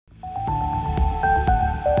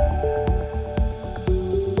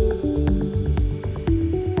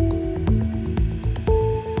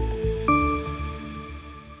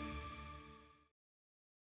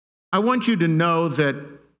want you to know that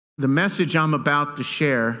the message I'm about to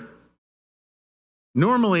share,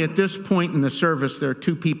 normally at this point in the service, there are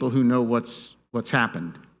two people who know what's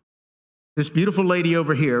happened. This beautiful lady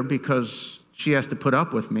over here, because she has to put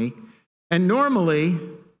up with me, and normally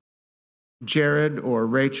Jared or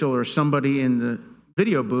Rachel or somebody in the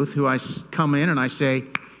video booth who I come in and I say,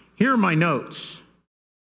 here are my notes,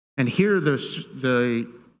 and here are the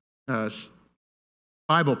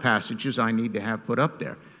Bible passages I need to have put up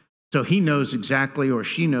there. So he knows exactly, or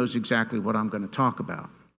she knows exactly what I'm going to talk about.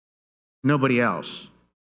 Nobody else.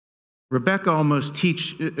 Rebecca almost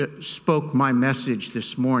spoke my message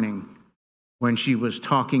this morning when she was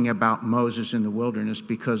talking about Moses in the wilderness,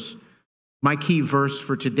 because my key verse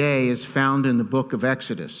for today is found in the book of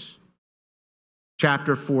Exodus,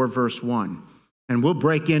 chapter 4, verse 1. And we'll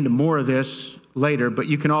break into more of this later, but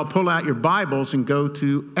you can all pull out your Bibles and go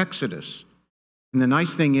to Exodus. And the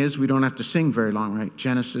nice thing is we don't have to sing very long, right?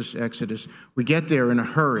 Genesis, Exodus. We get there in a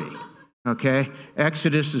hurry, okay?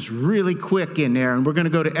 Exodus is really quick in there, and we're going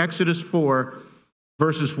to go to Exodus 4,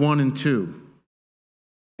 verses 1 and 2.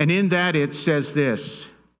 And in that it says this: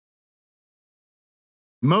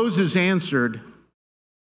 Moses answered,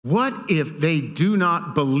 "What if they do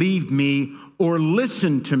not believe me or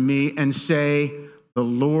listen to me and say, 'The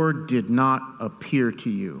Lord did not appear to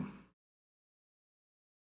you'?"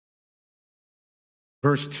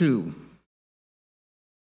 Verse 2.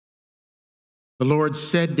 The Lord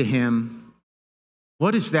said to him,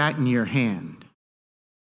 "What is that in your hand?"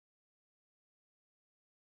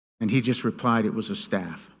 And he just replied, "It was a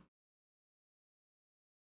staff."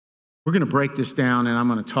 We're going to break this down, and I'm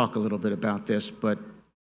going to talk a little bit about this, but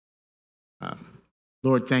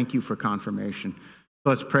Lord, thank you for confirmation.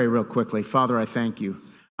 Let's pray real quickly. Father, I thank you.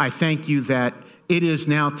 I thank you that it is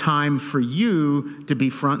now time for you to be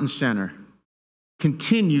front and center.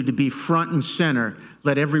 Continue to be front and center.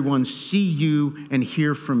 Let everyone see you and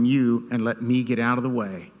hear from you, and let me get out of the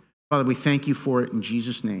way. Father, we thank you for it in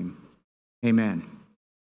Jesus' name. Amen.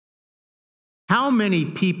 How many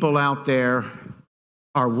people out there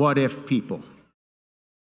are what-if people? Is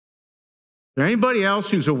there anybody else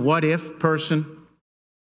who's a what-if person?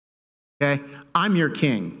 Okay, I'm your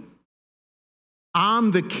king.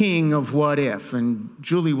 I'm the king of what-if, and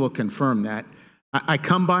Julie will confirm that. I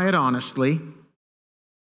come by it honestly.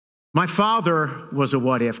 My father was a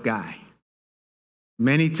what-if guy.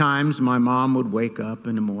 Many times my mom would wake up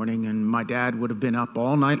in the morning and my dad would have been up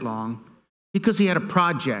all night long because he had a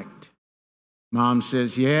project. Mom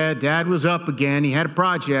says, yeah, Dad was up again. He had a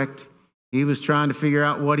project. He was trying to figure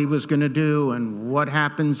out what he was going to do and what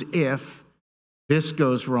happens if this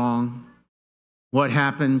goes wrong. What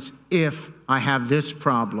happens if I have this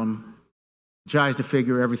problem? He tries to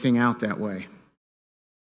figure everything out that way.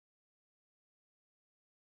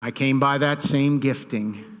 I came by that same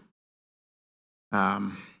gifting.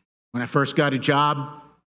 When I first got a job,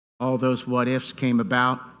 all those what-ifs came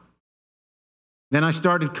about. Then I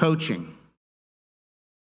started coaching.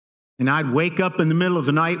 And I'd wake up in the middle of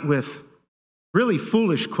the night with really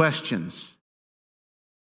foolish questions.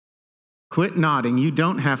 Quit nodding. You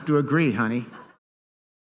don't have to agree, honey.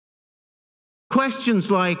 Questions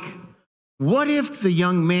like, what if the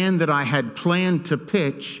young man that I had planned to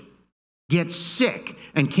pitch gets sick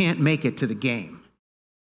and can't make it to the game?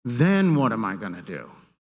 Then what am I going to do?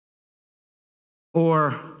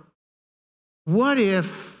 Or what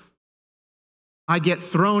if I get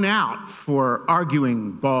thrown out for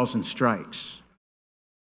arguing balls and strikes?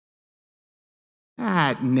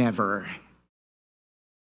 That never,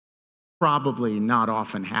 probably not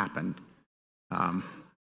often happened.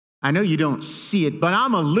 I know you don't see it, but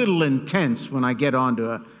I'm a little intense when I get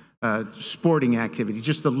onto a sporting activity,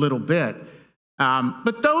 just a little bit.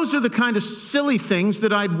 But those are the kind of silly things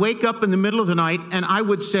that I'd wake up in the middle of the night and I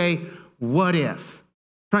would say, what if?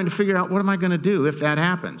 Trying to figure out what am I going to do if that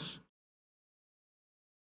happens?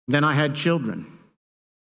 Then I had children.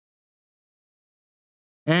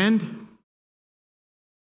 And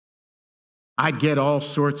I'd get all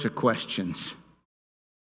sorts of questions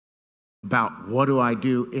about what do I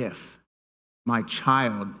do if my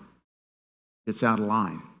child gets out of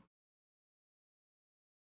line.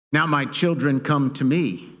 Now my children come to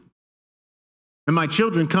me. And my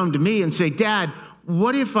children come to me and say, Dad,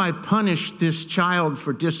 what if I punish this child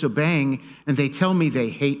for disobeying and they tell me they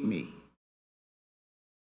hate me?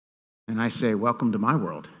 And I say, welcome to my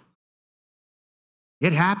world.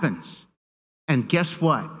 It happens. And guess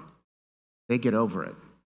what? They get over it.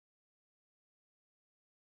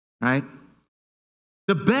 Right?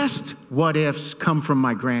 The best what ifs come from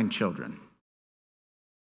my grandchildren.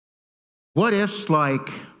 What ifs like,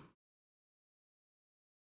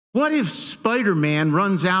 What if Spider-Man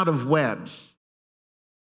runs out of webs?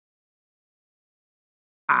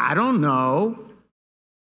 I don't know.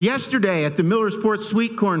 Yesterday at the Millersport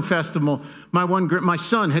Sweet Corn Festival, my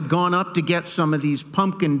son had gone up to get some of these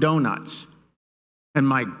pumpkin donuts. And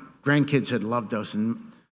my grandkids had loved those.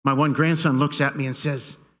 And my one grandson looks at me and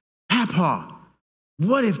says, "Papa,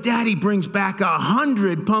 what if Daddy brings back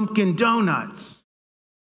 100 pumpkin donuts?"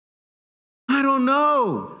 I don't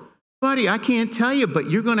know. Buddy, I can't tell you, but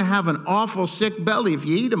you're going to have an awful sick belly if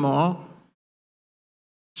you eat them all.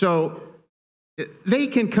 So they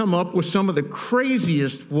can come up with some of the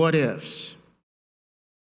craziest what ifs.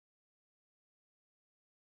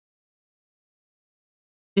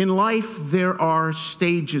 In life, there are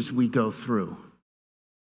stages we go through,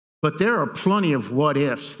 but there are plenty of what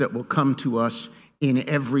ifs that will come to us in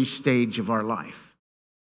every stage of our life.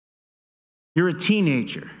 You're a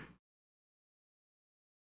teenager.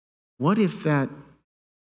 What if that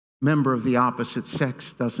member of the opposite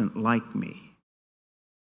sex doesn't like me?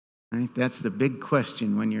 Right? That's the big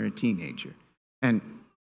question when you're a teenager. And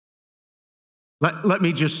let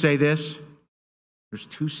me just say this. There's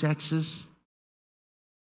two sexes.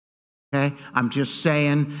 Okay? I'm just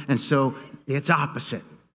saying, and so it's opposite.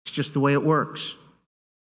 It's just the way it works.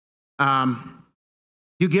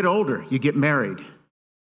 You get older, you get married,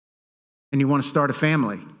 and you want to start a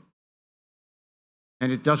family.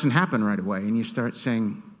 And it doesn't happen right away, and you start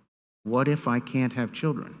saying, what if I can't have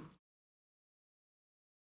children?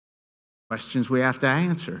 Questions we have to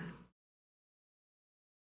answer.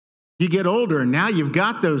 You get older, and now you've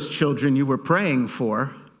got those children you were praying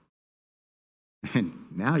for, and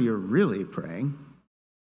now you're really praying.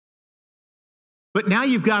 But now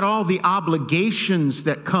you've got all the obligations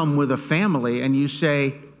that come with a family, and you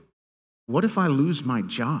say, what if I lose my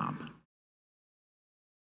job?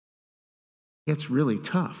 It's really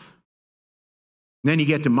tough. And then you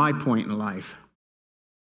get to my point in life.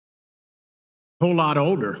 A whole lot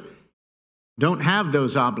older. Don't have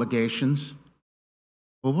those obligations.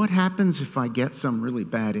 Well, what happens if I get some really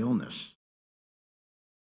bad illness?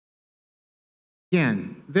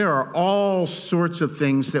 Again, there are all sorts of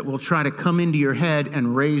things that will try to come into your head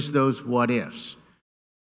and raise those what ifs.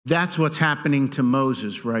 That's what's happening to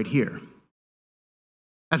Moses right here.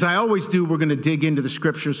 As I always do, we're going to dig into the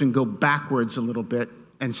scriptures and go backwards a little bit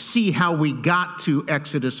and see how we got to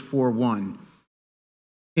Exodus 4:1.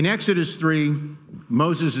 In Exodus 3,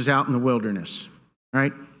 Moses is out in the wilderness,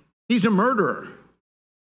 right? He's a murderer.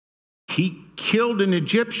 He killed an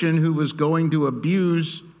Egyptian who was going to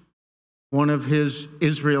abuse one of his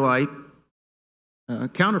Israelite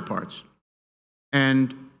counterparts.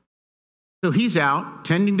 And so he's out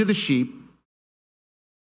tending to the sheep,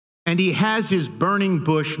 and he has his burning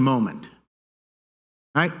bush moment.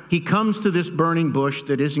 Right? He comes to this burning bush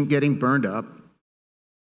that isn't getting burned up.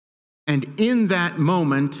 And in that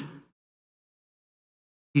moment,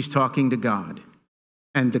 he's talking to God.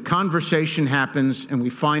 And the conversation happens, and we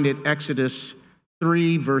find it Exodus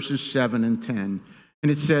 3, verses 7 and 10.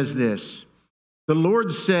 And it says this, "The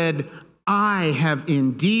Lord said, I have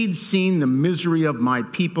indeed seen the misery of my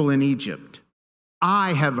people in Egypt.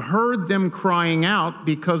 I have heard them crying out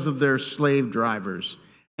because of their slave drivers,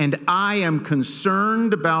 and I am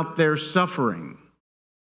concerned about their suffering.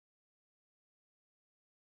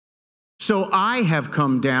 So I have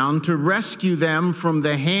come down to rescue them from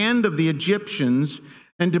the hand of the Egyptians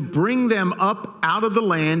and to bring them up out of the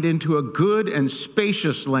land into a good and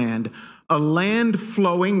spacious land, a land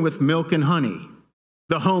flowing with milk and honey,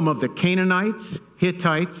 the home of the Canaanites,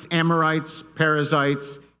 Hittites, Amorites,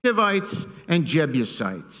 Perizzites, Hivites, and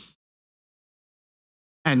Jebusites.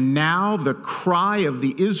 And now the cry of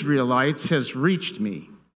the Israelites has reached me.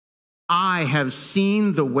 I have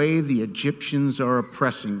seen the way the Egyptians are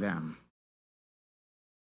oppressing them.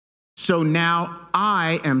 So now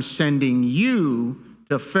I am sending you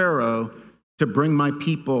to Pharaoh to bring my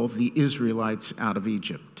people, the Israelites, out of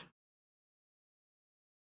Egypt."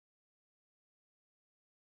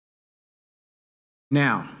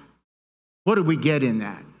 Now, what do we get in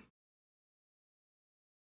that?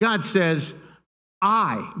 God says,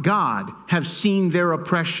 I, God, have seen their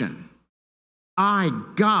oppression. I,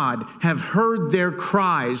 God, have heard their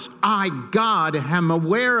cries. I, God, am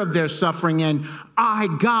aware of their suffering, and I,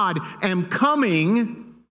 God, am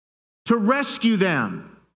coming to rescue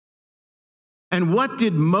them. And what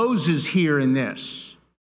did Moses hear in this?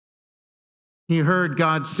 He heard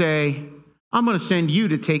God say, I'm going to send you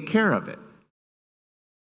to take care of it.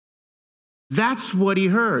 That's what he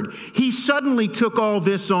heard. He suddenly took all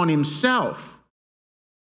this on himself.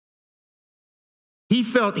 He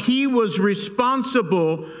felt he was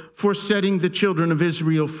responsible for setting the children of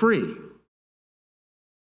Israel free.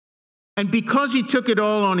 And because he took it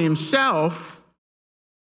all on himself,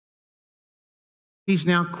 he's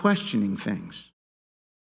now questioning things.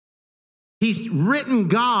 He's written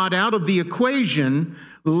God out of the equation,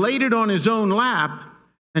 laid it on his own lap,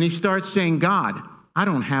 and he starts saying, God, I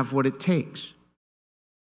don't have what it takes.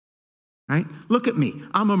 Right? Look at me.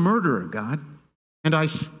 I'm a murderer, God, and I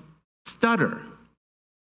stutter.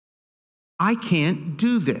 I can't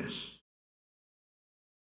do this.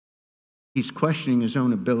 He's questioning his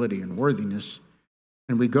own ability and worthiness.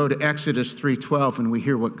 And we go to Exodus 3:12 and we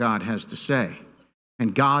hear what God has to say.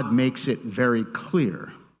 And God makes it very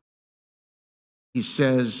clear. He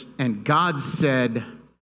says, and God said,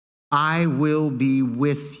 I will be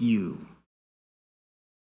with you.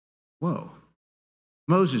 Whoa.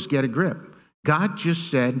 Moses, get a grip. God just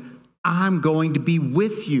said, I'm going to be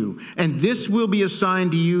with you. And this will be a sign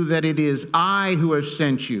to you that it is I who have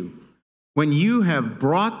sent you. When you have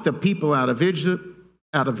brought the people out of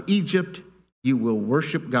Egypt, you will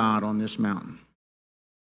worship God on this mountain.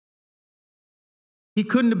 He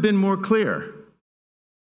couldn't have been more clear,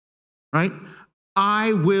 right?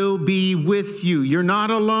 I will be with you. You're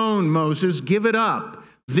not alone, Moses. Give it up.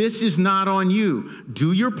 This is not on you.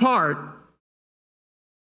 Do your part.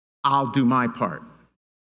 I'll do my part.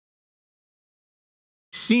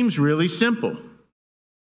 Seems really simple.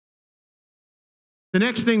 The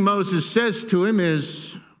next thing Moses says to him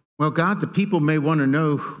is, well, God, the people may want to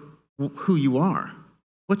know who you are.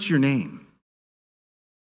 What's your name?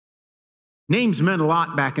 Names meant a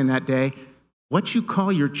lot back in that day. What you call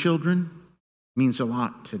your children means a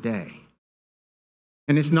lot today.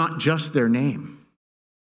 And it's not just their name,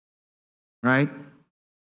 right?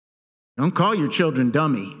 Don't call your children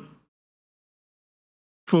dummy,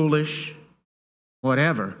 foolish,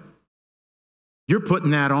 whatever. You're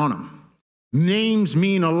putting that on them. Names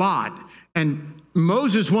mean a lot. And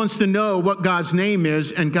Moses wants to know what God's name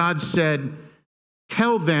is, and God said,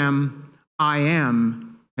 tell them I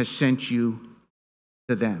am has sent you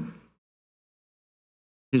to them.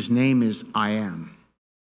 His name is I am.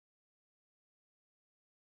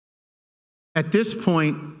 At this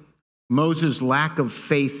point, Moses' lack of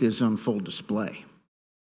faith is on full display.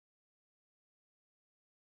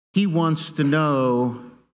 He wants to know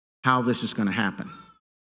how this is going to happen.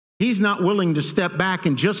 He's not willing to step back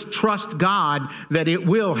and just trust God that it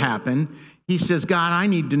will happen. He says, God, I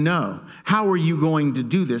need to know. How are you going to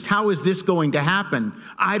do this? How is this going to happen?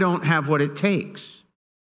 I don't have what it takes.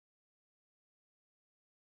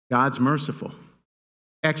 God's merciful.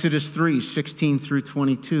 Exodus 3:16 through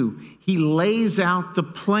 22. He lays out the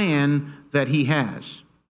plan that he has.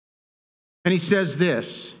 And he says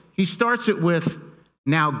this. He starts it with,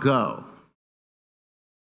 now go.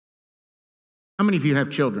 How many of you have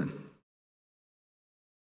children?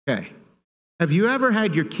 Okay. Have you ever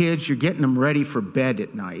had your kids, you're getting them ready for bed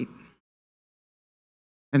at night,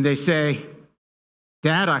 and they say,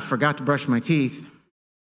 Dad, I forgot to brush my teeth.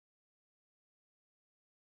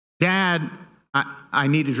 Dad, I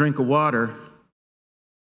need a drink of water.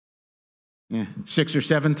 Yeah, 6 or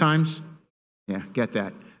 7 times? Yeah, get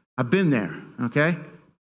that. I've been there, okay?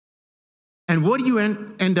 And what do you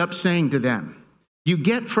end up saying to them? You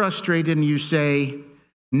get frustrated and you say,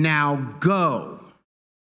 now go.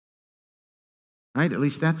 Right? At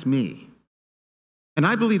least that's me. And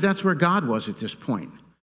I believe that's where God was at this point.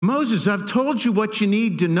 Moses, I've told you what you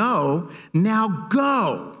need to know. Now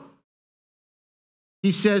go.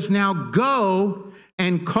 He says, now go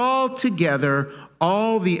and call together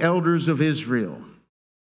all the elders of Israel.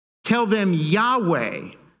 Tell them Yahweh,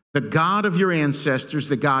 the God of your ancestors,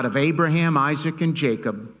 the God of Abraham, Isaac, and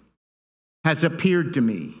Jacob, has appeared to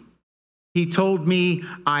me. He told me,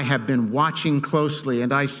 I have been watching closely,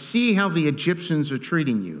 and I see how the Egyptians are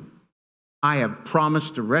treating you. I have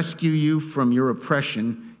promised to rescue you from your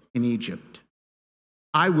oppression in Egypt.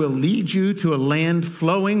 I will lead you to a land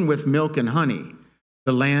flowing with milk and honey,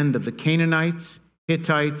 the land of the Canaanites,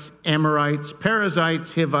 Hittites, Amorites,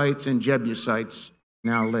 Perizzites, Hivites, and Jebusites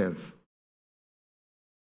now live.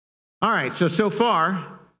 All right, so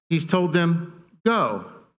far, he's told them, go.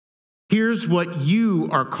 Here's what you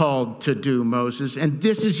are called to do, Moses, and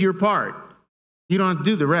this is your part. You don't have to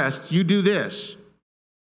do the rest. You do this.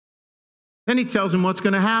 Then he tells them what's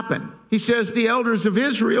going to happen. He says, the elders of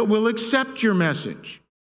Israel will accept your message.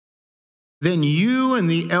 Then you and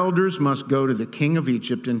the elders must go to the king of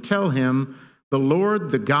Egypt and tell him, the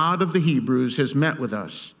Lord, the God of the Hebrews, has met with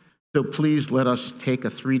us. So please let us take a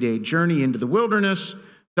 3-day journey into the wilderness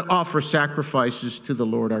to offer sacrifices to the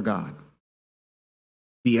Lord our God.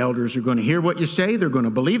 The elders are going to hear what you say. They're going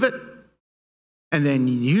to believe it. And then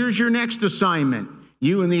here's your next assignment.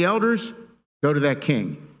 You and the elders, go to that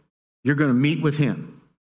king. You're going to meet with him.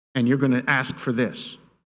 and you're going to ask for this.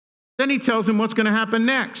 Then he tells him what's going to happen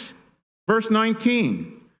next. Verse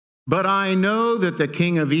 19. But I know that the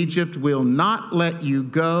king of Egypt will not let you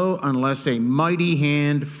go unless a mighty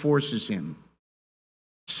hand forces him.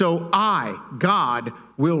 So I, God,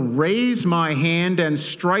 will raise my hand and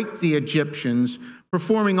strike the Egyptians,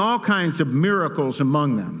 performing all kinds of miracles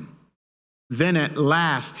among them. Then at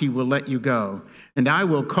last he will let you go, and I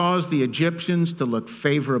will cause the Egyptians to look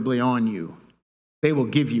favorably on you. They will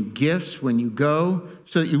give you gifts when you go,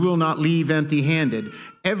 so that you will not leave empty-handed.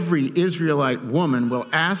 Every Israelite woman will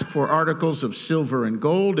ask for articles of silver and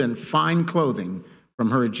gold and fine clothing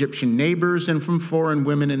from her Egyptian neighbors and from foreign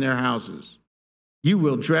women in their houses. You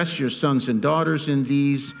will dress your sons and daughters in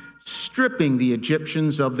these, stripping the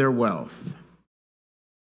Egyptians of their wealth.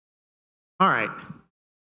 All right,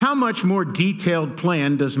 how much more detailed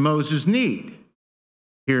plan does Moses need?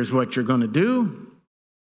 Here's what you're going to do.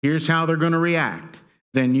 Here's how they're going to react.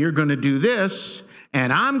 Then you're going to do this,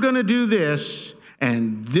 and I'm going to do this,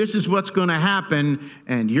 and this is what's going to happen,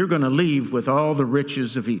 and you're going to leave with all the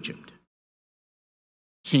riches of Egypt.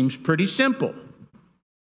 Seems pretty simple.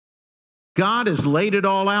 God has laid it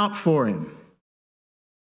all out for him.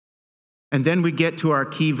 And then we get to our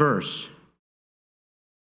key verse.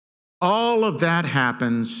 All of that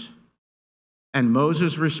happens, and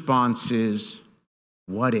Moses' response is,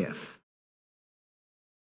 what if?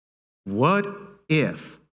 What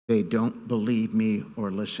if they don't believe me or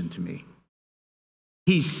listen to me?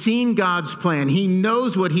 He's seen God's plan. He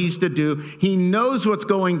knows what he's to do. He knows what's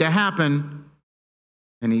going to happen.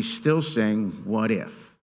 And he's still saying, what if?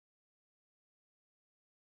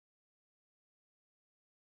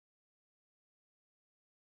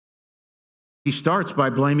 He starts by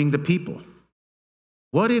blaming the people.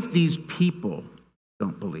 What if these people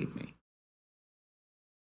don't believe me?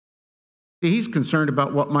 He's concerned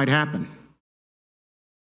about what might happen.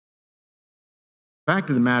 Fact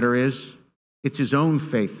of the matter is, it's his own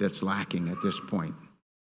faith that's lacking at this point.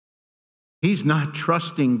 He's not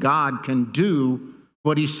trusting God can do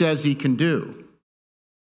what he says he can do.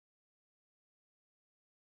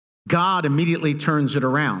 God immediately turns it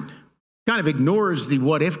around, kind of ignores the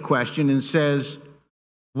what if question and says,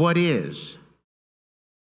 what is?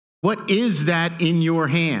 What is that in your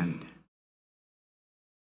hand?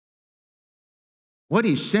 What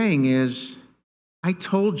he's saying is, I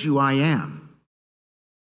told you I am.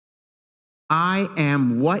 I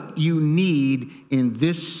am what you need in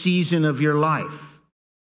this season of your life.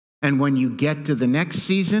 And when you get to the next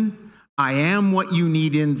season, I am what you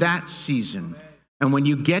need in that season. And when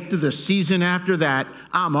you get to the season after that,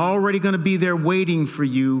 I'm already going to be there waiting for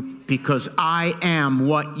you because I am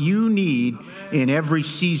what you need in every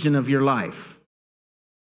season of your life.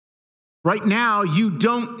 Right now, you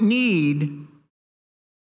don't need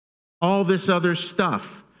all this other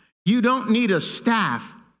stuff. You don't need a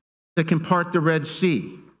staff that can part the Red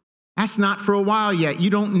Sea. That's not for a while yet. You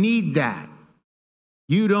don't need that.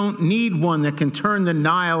 You don't need one that can turn the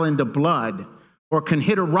Nile into blood or can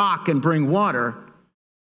hit a rock and bring water.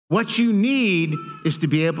 What you need is to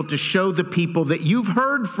be able to show the people that you've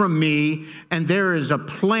heard from me and there is a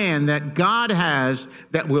plan that God has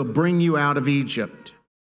that will bring you out of Egypt.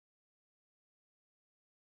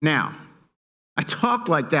 Now, I talk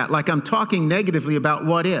like that, like I'm talking negatively about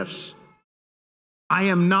what ifs. I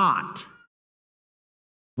am not.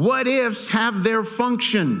 What ifs have their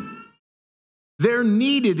function. They're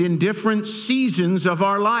needed in different seasons of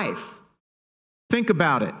our life. Think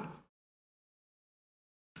about it.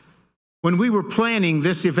 When we were planning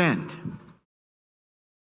this event,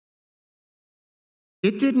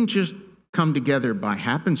 it didn't just come together by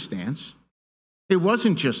happenstance. It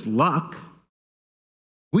wasn't just luck.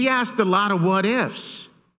 We asked a lot of what ifs,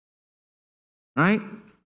 right?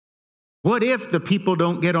 What if the people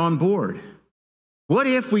don't get on board? What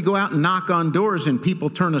if we go out and knock on doors and people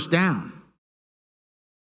turn us down?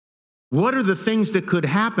 What are the things that could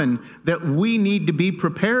happen that we need to be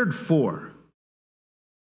prepared for?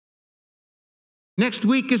 Next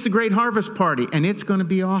week is the Great Harvest Party, and it's going to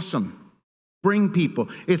be awesome. Bring people.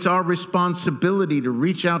 It's our responsibility to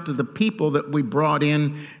reach out to the people that we brought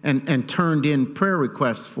in and turned in prayer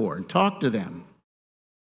requests for and talk to them.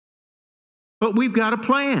 But we've got a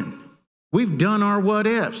plan. We've done our what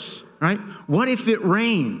ifs, right? What if it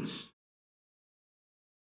rains?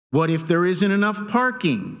 What if there isn't enough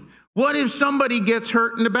parking? What if somebody gets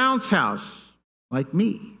hurt in the bounce house, like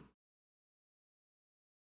me?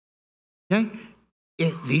 Okay?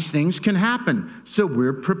 These things can happen, so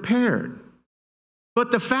we're prepared.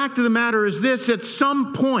 But the fact of the matter is this, at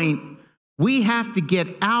some point, we have to get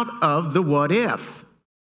out of the what if.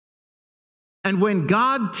 And when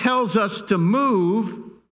God tells us to move,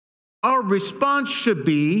 Our response should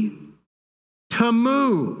be to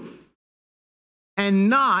move and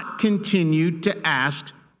not continue to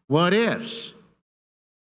ask what ifs.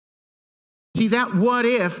 See, that what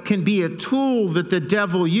if can be a tool that the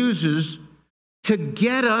devil uses to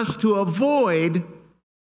get us to avoid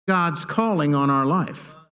God's calling on our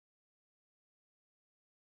life.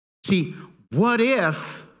 See, what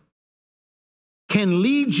if can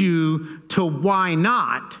lead you to why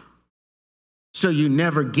not, so you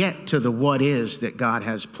never get to the what is that God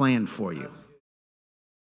has planned for you.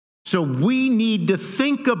 So we need to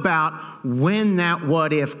think about when that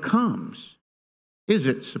what if comes. Is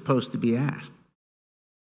it supposed to be asked?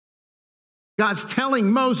 God's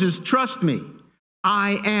telling Moses, trust me,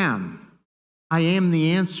 I am. I am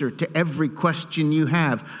the answer to every question you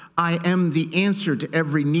have. I am the answer to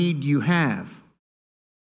every need you have.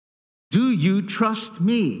 Do you trust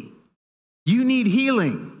me? You need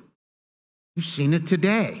healing. You've seen it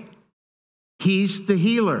today. He's the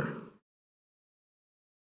healer.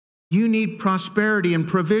 You need prosperity and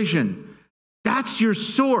provision. That's your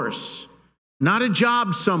source, not a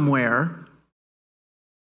job somewhere.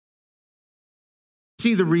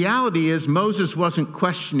 See, the reality is Moses wasn't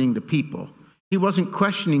questioning the people. He wasn't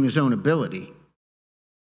questioning his own ability.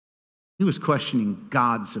 He was questioning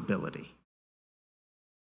God's ability.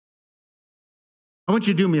 I want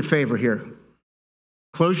you to do me a favor here.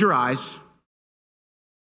 Close your eyes.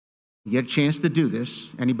 You get a chance to do this.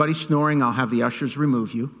 Anybody snoring, I'll have the ushers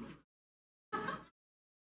remove you.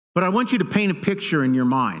 But I want you to paint a picture in your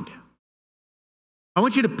mind. I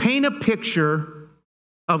want you to paint a picture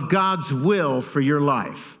of God's will for your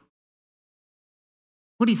life.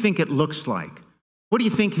 What do you think it looks like? What do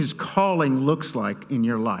you think his calling looks like in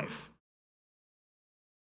your life?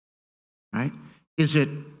 Right? Is it,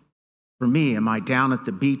 for me, am I down at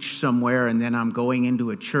the beach somewhere and then I'm going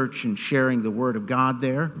into a church and sharing the word of God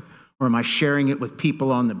there? Or am I sharing it with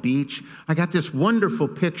people on the beach? I got this wonderful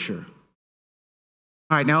picture.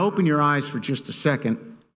 All right, now open your eyes for just a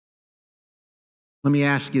second. Let me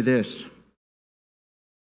ask you this.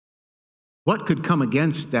 What could come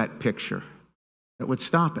against that picture that would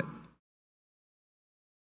stop it?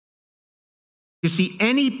 You see,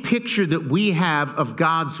 any picture that we have of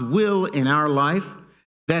God's will in our life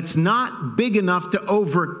that's not big enough to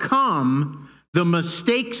overcome the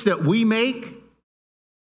mistakes that we make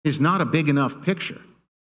is not a big enough picture.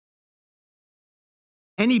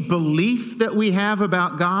 Any belief that we have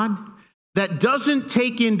about God that doesn't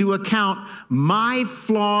take into account my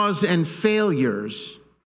flaws and failures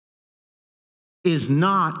is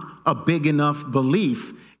not a big enough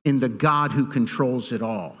belief in the God who controls it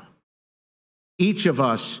all. Each of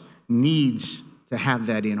us needs to have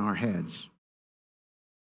that in our heads.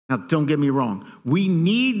 Now, don't get me wrong. We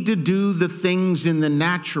need to do the things in the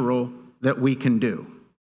natural that we can do.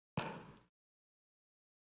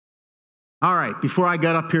 All right, before I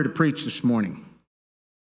got up here to preach this morning,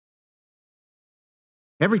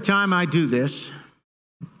 every time I do this,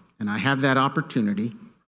 and I have that opportunity,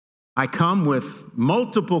 I come with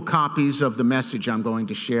multiple copies of the message I'm going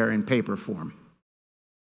to share in paper form.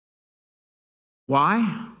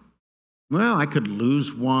 Why? Well, I could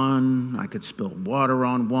lose one. I could spill water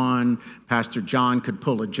on one. Pastor John could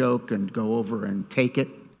pull a joke and go over and take it,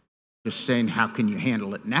 just saying, how can you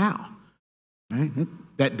handle it now? Right?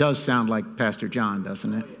 That does sound like Pastor John,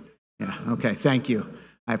 doesn't it? Yeah, okay, thank you.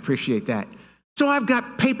 I appreciate that. So I've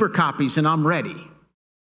got paper copies and I'm ready.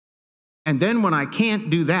 And then when I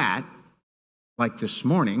can't do that, like this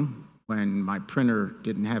morning when my printer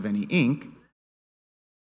didn't have any ink,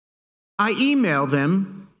 I email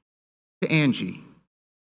them to Angie.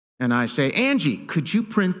 And I say, Angie, could you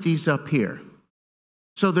print these up here?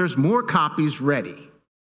 So there's more copies ready.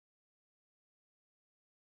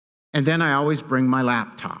 And then I always bring my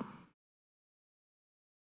laptop.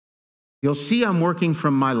 You'll see I'm working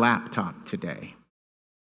from my laptop today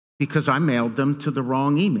because I mailed them to the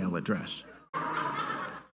wrong email address.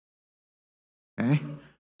 Okay?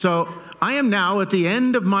 So I am now at the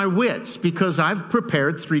end of my wits because I've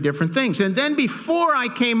prepared 3 different things. And then before I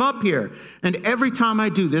came up here, and every time I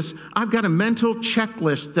do this, I've got a mental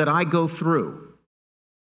checklist that I go through,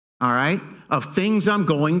 all right, of things I'm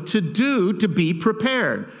going to do to be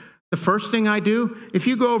prepared. The first thing I do, if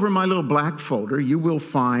you go over my little black folder, you will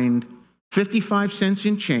find 55 cents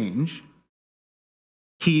in change,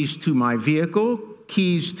 keys to my vehicle,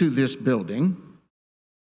 keys to this building.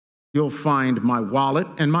 You'll find my wallet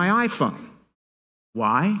and my iPhone.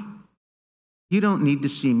 Why? You don't need to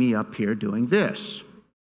see me up here doing this,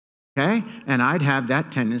 okay? And I'd have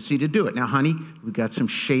that tendency to do it. Now, honey, we've got some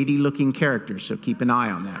shady-looking characters, so keep an eye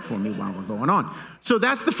on that for me while we're going on. So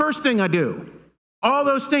that's the first thing I do. All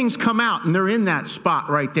those things come out, and they're in that spot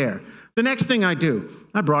right there. The next thing I do,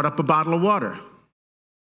 I brought up a bottle of water.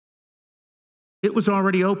 It was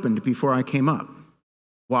already opened before I came up.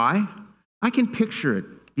 Why? I can picture it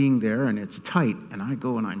being there, and it's tight, and I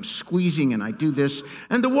go and I'm squeezing, and I do this,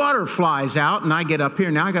 and the water flies out, and I get up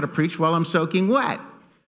here. Now I got to preach while I'm soaking wet.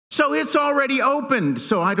 So it's already opened,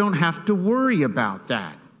 so I don't have to worry about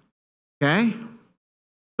that. Okay?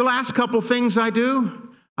 The last couple things I do,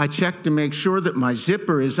 I check to make sure that my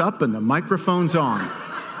zipper is up and the microphone's on.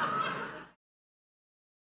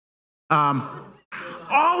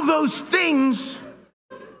 All those things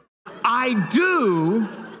I do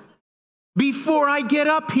before I get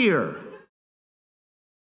up here.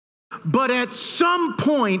 But at some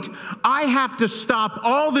point, I have to stop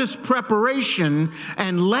all this preparation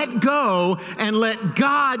and let go and let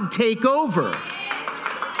God take over.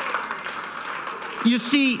 You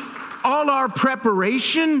see, all our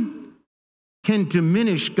preparation can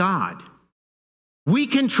diminish God. We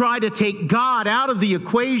can try to take God out of the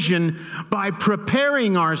equation by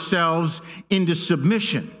preparing ourselves into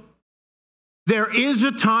submission. There is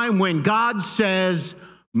a time when God says,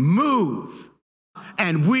 move,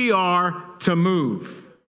 and we are to move.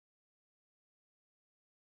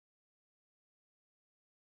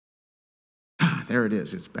 There it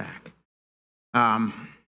is, it's back. Yeah,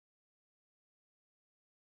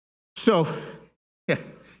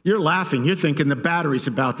 you're laughing. You're thinking the battery's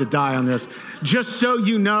about to die on this. Just so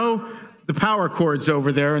you know, the power cord's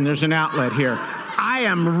over there, and there's an outlet here. I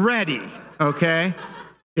am ready, okay?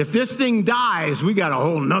 If this thing dies, we got a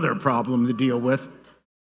whole nother problem to deal with.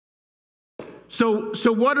 So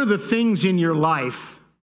what are the things in your life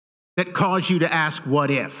that cause you to ask, what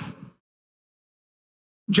if?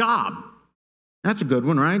 Job. That's a good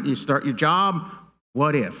one, right? You start your job,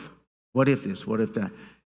 what if? What if this? What if that?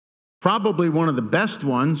 Probably one of the best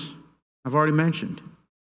ones I've already mentioned.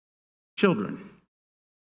 Children.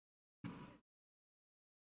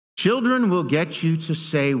 Children will get you to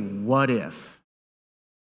say, what if?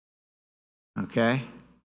 Okay?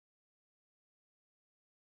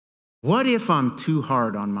 What if I'm too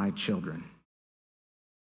hard on my children?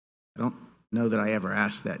 I don't know that I ever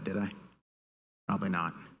asked that, did I? Probably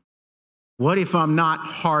not. What if I'm not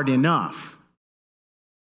hard enough?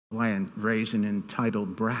 Well, I raise an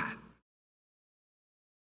entitled brat.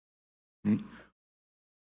 Okay.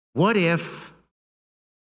 What if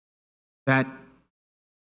that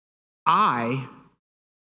I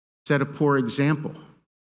set a poor example?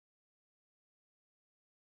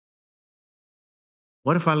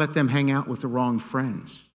 What if I let them hang out with the wrong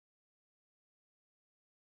friends?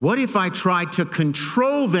 What if I try to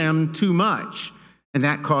control them too much and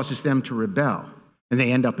that causes them to rebel and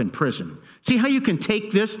they end up in prison? See how you can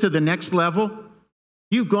take this to the next level?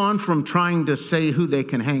 You've gone from trying to say who they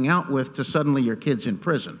can hang out with to suddenly your kid's in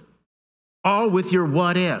prison. All with your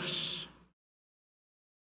what ifs.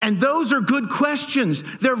 And those are good questions.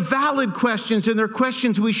 They're valid questions, and they're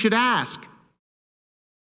questions we should ask.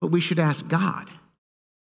 But we should ask God.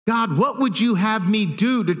 God, what would you have me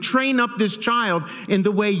do to train up this child in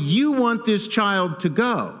the way you want this child to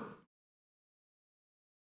go?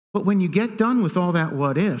 But when you get done with all that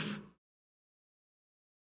what if,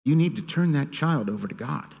 you need to turn that child over to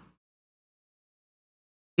God.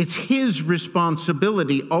 It's his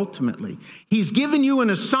responsibility ultimately. He's given you an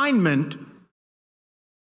assignment.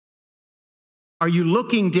 Are you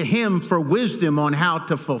looking to him for wisdom on how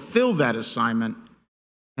to fulfill that assignment?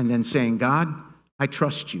 And then saying, God, I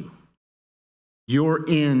trust you. You're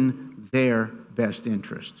in their best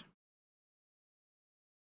interest.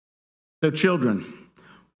 So children,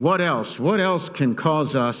 what else? What else can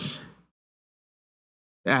cause us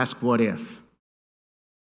to ask what if?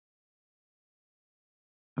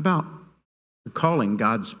 How about the calling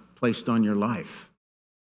God's placed on your life?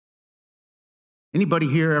 Anybody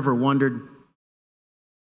here ever wondered,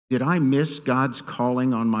 did I miss God's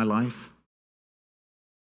calling on my life?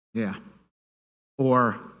 Yeah.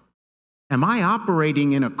 Or am I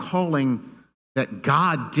operating in a calling that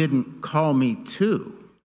God didn't call me to?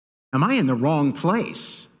 Am I in the wrong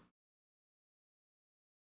place?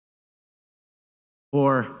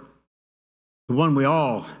 Or the one we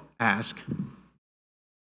all ask,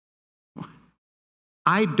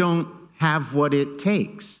 I don't have what it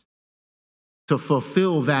takes to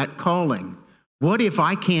fulfill that calling. What if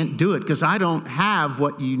I can't do it because I don't have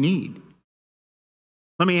what you need?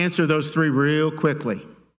 Let me answer those three real quickly.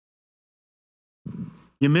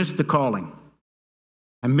 You missed the calling.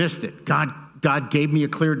 I missed it. God gave me a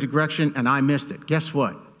clear direction and I missed it. Guess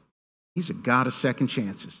what? He's a God of second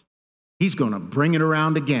chances. He's going to bring it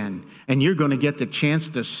around again, and you're going to get the chance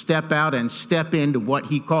to step out and step into what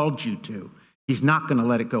he called you to. He's not going to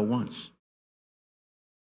let it go once.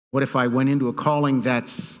 What if I went into a calling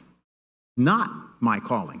that's not my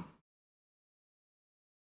calling?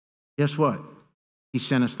 Guess what? He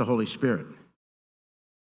sent us the Holy Spirit.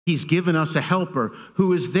 He's given us a helper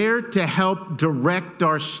who is there to help direct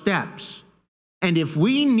our steps. And if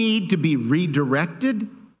we need to be redirected,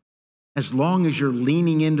 as long as you're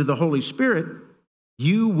leaning into the Holy Spirit,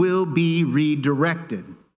 you will be redirected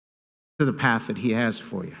to the path that He has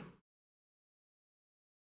for you.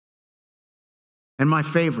 And my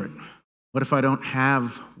favorite, what if I don't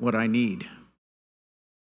have what I need?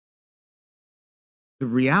 The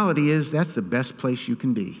reality is that's the best place you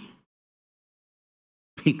can be.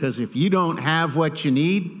 Because if you don't have what you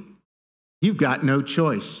need, you've got no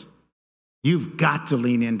choice. You've got to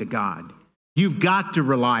lean into God. You've got to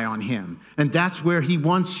rely on Him. And that's where He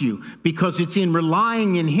wants you, because it's in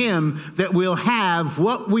relying in Him that we'll have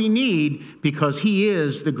what we need, because He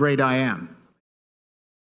is the great I am.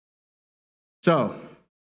 So,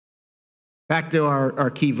 back to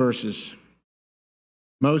our key verses.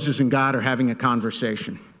 Moses and God are having a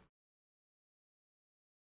conversation.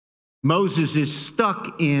 Moses is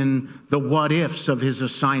stuck in the what-ifs of his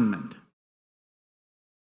assignment.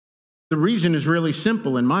 The reason is really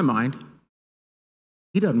simple in my mind.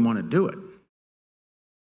 He doesn't want to do it.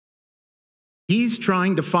 He's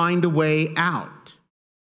trying to find a way out.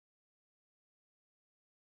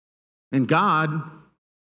 And God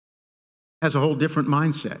has a whole different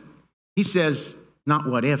mindset. He says, not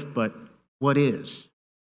what if, but what is.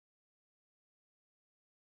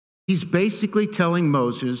 He's basically telling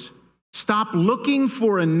Moses, stop looking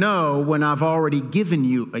for a no when I've already given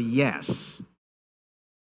you a yes.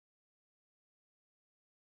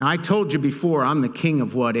 Now, I told you before, I'm the king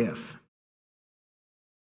of what if.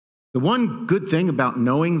 The one good thing about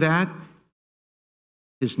knowing that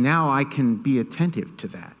is now I can be attentive to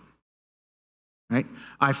that. Right?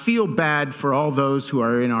 I feel bad for all those who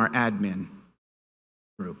are in our admin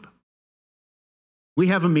group. We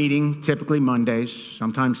have a meeting, typically Mondays,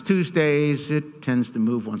 sometimes Tuesdays. It tends to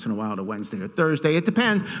move once in a while to Wednesday or Thursday. It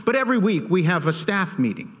depends. But every week we have a staff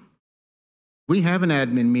meeting. We have an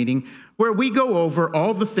admin meeting where we go over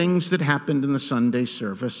all the things that happened in the Sunday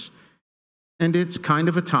service. And it's kind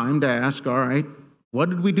of a time to ask, all right, what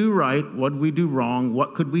did we do right? What did we do wrong?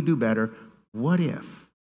 What could we do better? What if?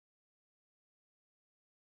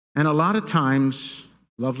 And a lot of times,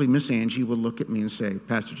 lovely Miss Angie will look at me and say,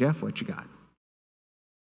 Pastor Jeff, what you got?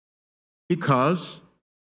 Because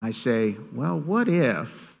I say, well, what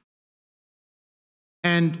if?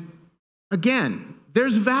 And again,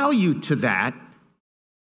 there's value to that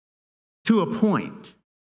to a point.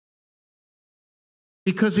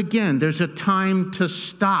 Because again, there's a time to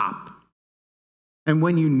stop. And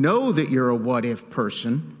when you know that you're a what if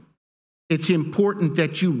person, it's important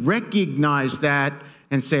that you recognize that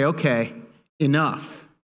and say, okay, enough.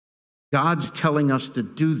 God's telling us to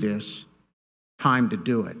do this, time to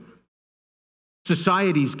do it.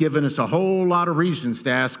 Society's given us a whole lot of reasons to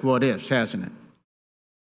ask what ifs, hasn't it?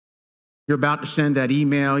 You're about to send that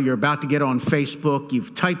email, you're about to get on Facebook,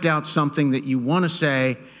 you've typed out something that you want to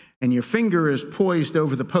say, and your finger is poised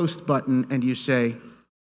over the post button, and you say,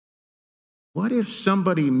 what if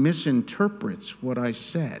somebody misinterprets what I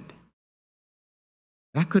said?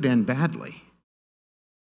 That could end badly.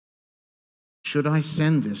 Should I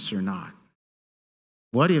send this or not?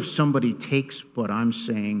 What if somebody takes what I'm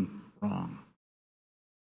saying wrong?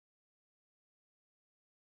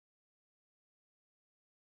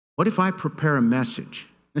 What if I prepare a message?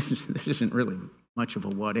 This isn't really much of a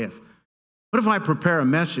what if. What if I prepare a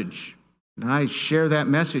message and I share that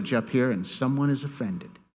message up here and someone is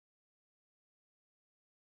offended?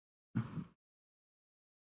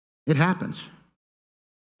 It happens.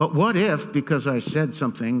 But what if, because I said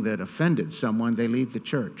something that offended someone, they leave the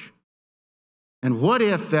church? And what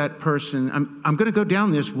if that person, I'm going to go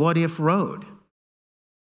down this what if road.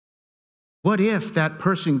 What if that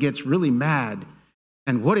person gets really mad?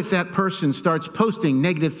 And what if that person starts posting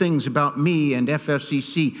negative things about me and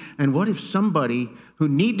FFCC? And what if somebody who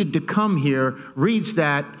needed to come here reads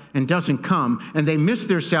that and doesn't come, and they miss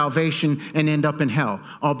their salvation and end up in hell,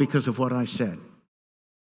 all because of what I said?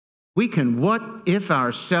 We can what if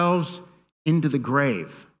ourselves into the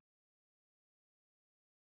grave.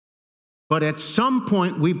 But at some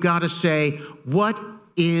point, we've got to say, what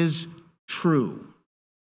is true?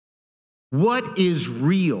 What is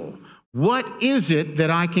real? What is it that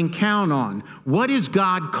I can count on? What is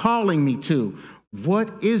God calling me to?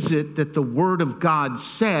 What is it that the Word of God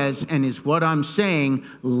says, and is what I'm saying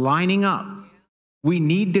lining up? We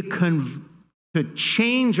need to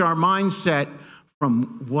change our mindset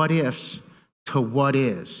from what ifs to what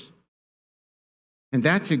is. And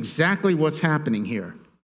that's exactly what's happening here.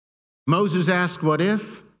 Moses asked, what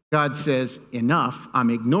if? God says, enough. I'm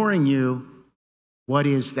ignoring you. What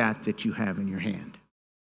is that you have in your hand?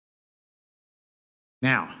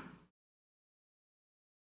 Now,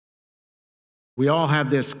 we all have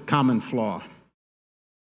this common flaw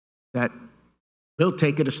that we'll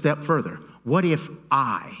take it a step further. What if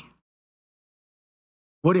I?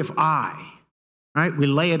 What if I? Right? We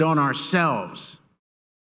lay it on ourselves.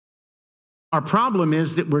 Our problem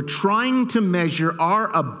is that we're trying to measure our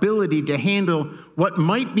ability to handle what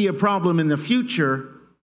might be a problem in the future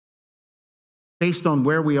based on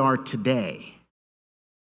where we are today.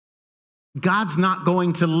 God's not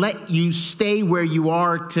going to let you stay where you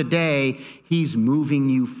are today. He's moving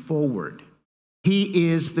you forward.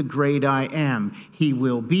 He is the great I am. He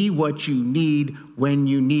will be what you need when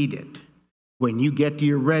you need it. When you get to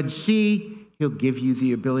your Red Sea, he'll give you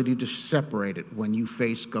the ability to separate it. When you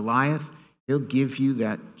face Goliath, he'll give you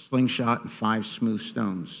that slingshot and 5 smooth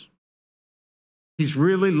stones. He's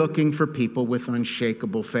really looking for people with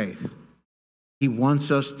unshakable faith. He wants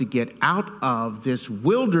us to get out of this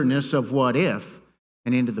wilderness of what if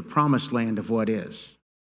and into the promised land of what is.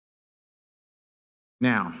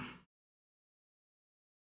 Now,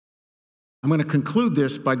 I'm going to conclude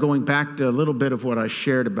this by going back to a little bit of what I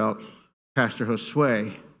shared about Pastor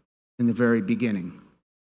Josue in the very beginning.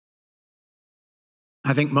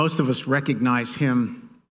 I think most of us recognize him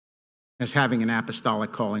as having an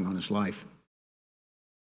apostolic calling on his life.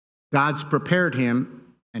 God's prepared him,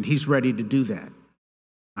 and he's ready to do that. Am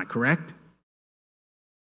I correct?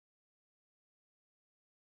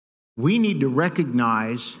 We need to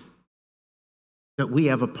recognize that we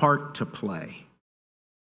have a part to play.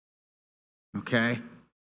 Okay?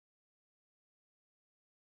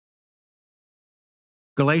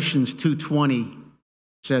 Galatians 2:20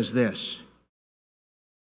 says this: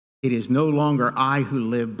 it is no longer I who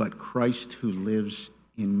live, but Christ who lives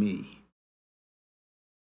in me.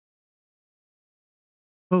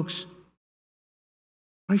 Folks,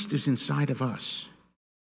 Christ is inside of us.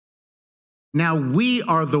 Now we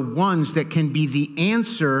are the ones that can be the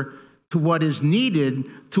answer to what is needed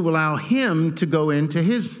to allow him to go into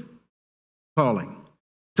his calling,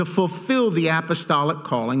 to fulfill the apostolic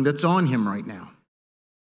calling that's on him right now.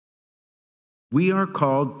 We are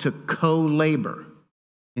called to co-labor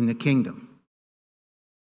in the kingdom.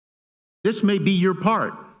 This may be your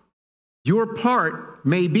part. Your part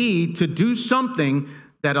may be to do something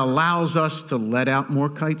that allows us to let out more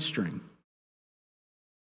kite string.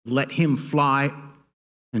 Let him fly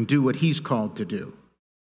and do what he's called to do.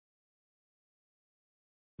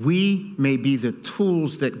 We may be the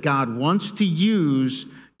tools that God wants to use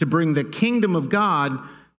to bring the kingdom of God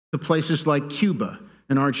to places like Cuba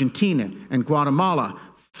and Argentina and Guatemala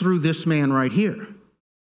through this man right here.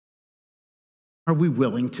 Are we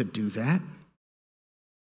willing to do that?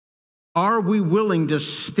 Are we willing to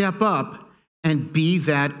step up and be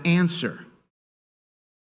that answer?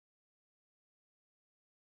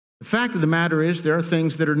 The fact of the matter is, there are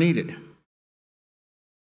things that are needed.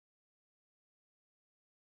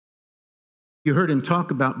 You heard him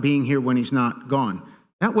talk about being here when he's not gone.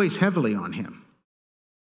 That weighs heavily on him.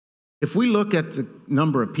 If we look at the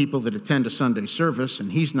number of people that attend a Sunday service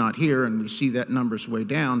and he's not here and we see that number's way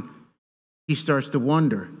down, he starts to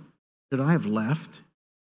wonder, should I have left?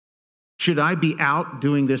 Should I be out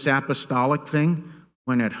doing this apostolic thing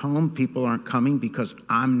when at home people aren't coming because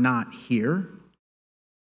I'm not here?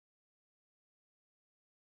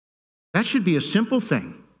 That should be a simple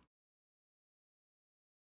thing.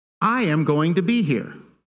 I am going to be here.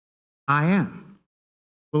 I am.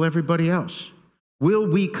 Will everybody else? Will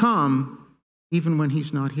we come even when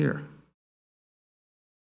he's not here?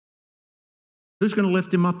 Who's going to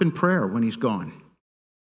lift him up in prayer when he's gone?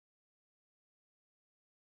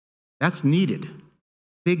 That's needed,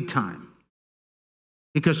 big time.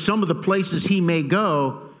 Because some of the places he may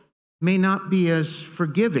go may not be as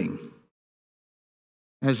forgiving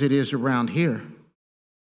as it is around here.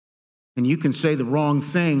 And you can say the wrong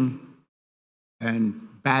thing and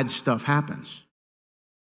bad stuff happens.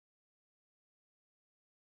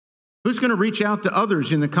 Who's going to reach out to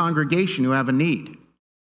others in the congregation who have a need?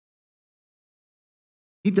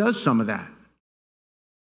 He does some of that.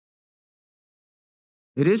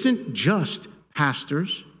 It isn't just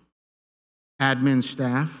pastors, admin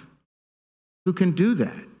staff who can do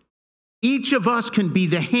that. Each of us can be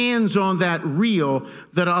the hands on that reel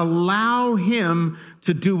that allow him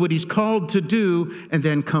to do what he's called to do and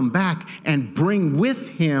then come back and bring with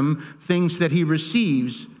him things that he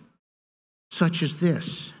receives, such as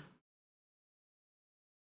this.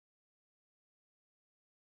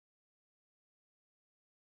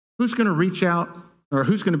 Who's going to reach out Or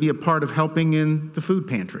who's going to be a part of helping in the food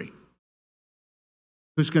pantry?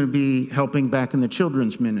 Who's going to be helping back in the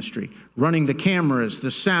children's ministry? Running the cameras,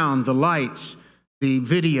 the sound, the lights, the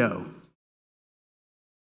video.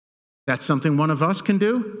 That's something one of us can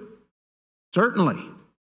do? Certainly.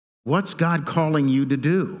 What's God calling you to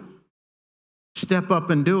do? Step up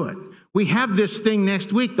and do it. We have this thing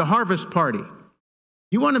next week, the harvest party.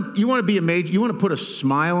 You want to be amazed? You want to put a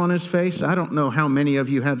smile on his face? I don't know how many of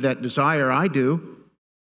you have that desire. I do.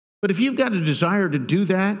 But if you've got a desire to do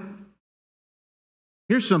that,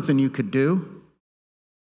 here's something you could do.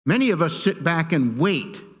 Many of us sit back and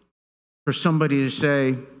wait for somebody to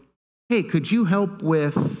say, hey, could you help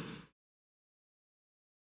with...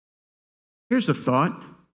 Here's a thought.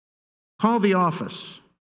 Call the office.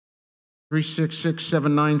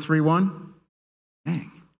 366-7931.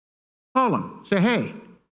 Dang. Call them. Say, hey,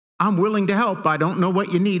 I'm willing to help. I don't know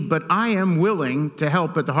what you need, but I am willing to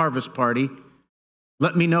help at the harvest party.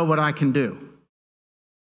 Let me know what I can do.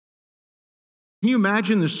 Can you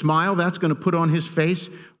imagine the smile that's going to put on his face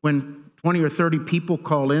when 20 or 30 people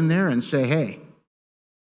call in there and say, hey,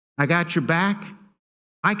 I got your back.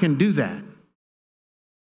 I can do that.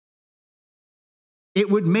 It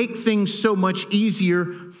would make things so much easier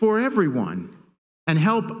for everyone and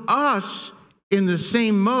help us in the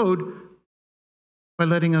same mode by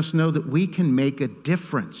letting us know that we can make a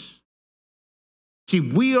difference. See,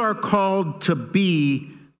 we are called to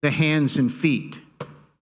be the hands and feet.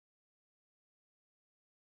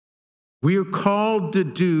 We are called to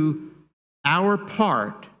do our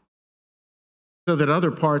part so that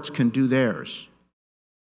other parts can do theirs.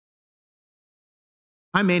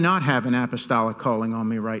 I may not have an apostolic calling on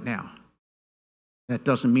me right now. That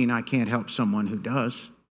doesn't mean I can't help someone who does.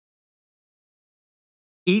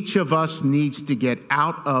 Each of us needs to get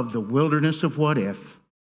out of the wilderness of what if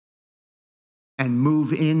and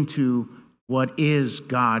move into what is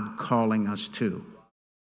God calling us to.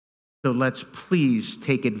 So let's please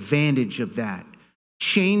take advantage of that.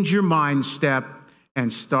 Change your mind step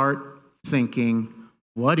and start thinking,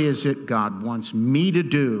 what is it God wants me to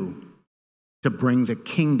do to bring the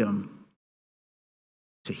kingdom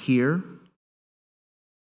to here,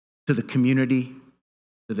 to the community,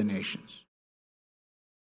 to the nations?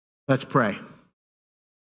 Let's pray.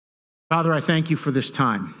 Father, I thank you for this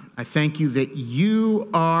time. I thank you that you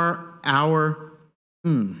are our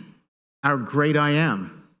great I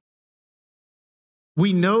am.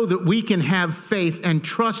 We know that we can have faith and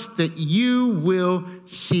trust that you will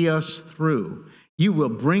see us through. You will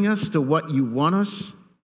bring us to what you want us,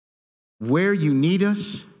 where you need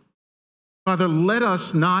us. Father, let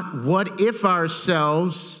us not what if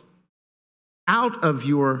ourselves out of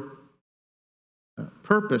your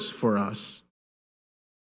purpose for us,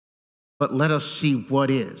 but let us see what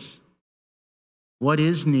is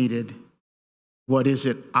needed, what is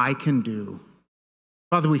it I can do.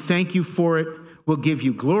 Father, we thank you for it. We'll give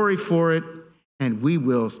you glory for it, and we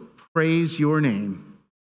will praise your name.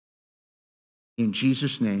 In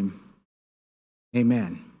Jesus' name,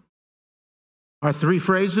 amen. Our three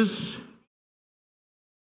phrases: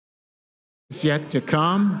 it's yet to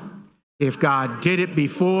come. If God did it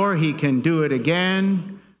before, he can do it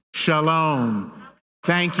again. Shalom.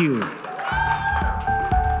 Thank you.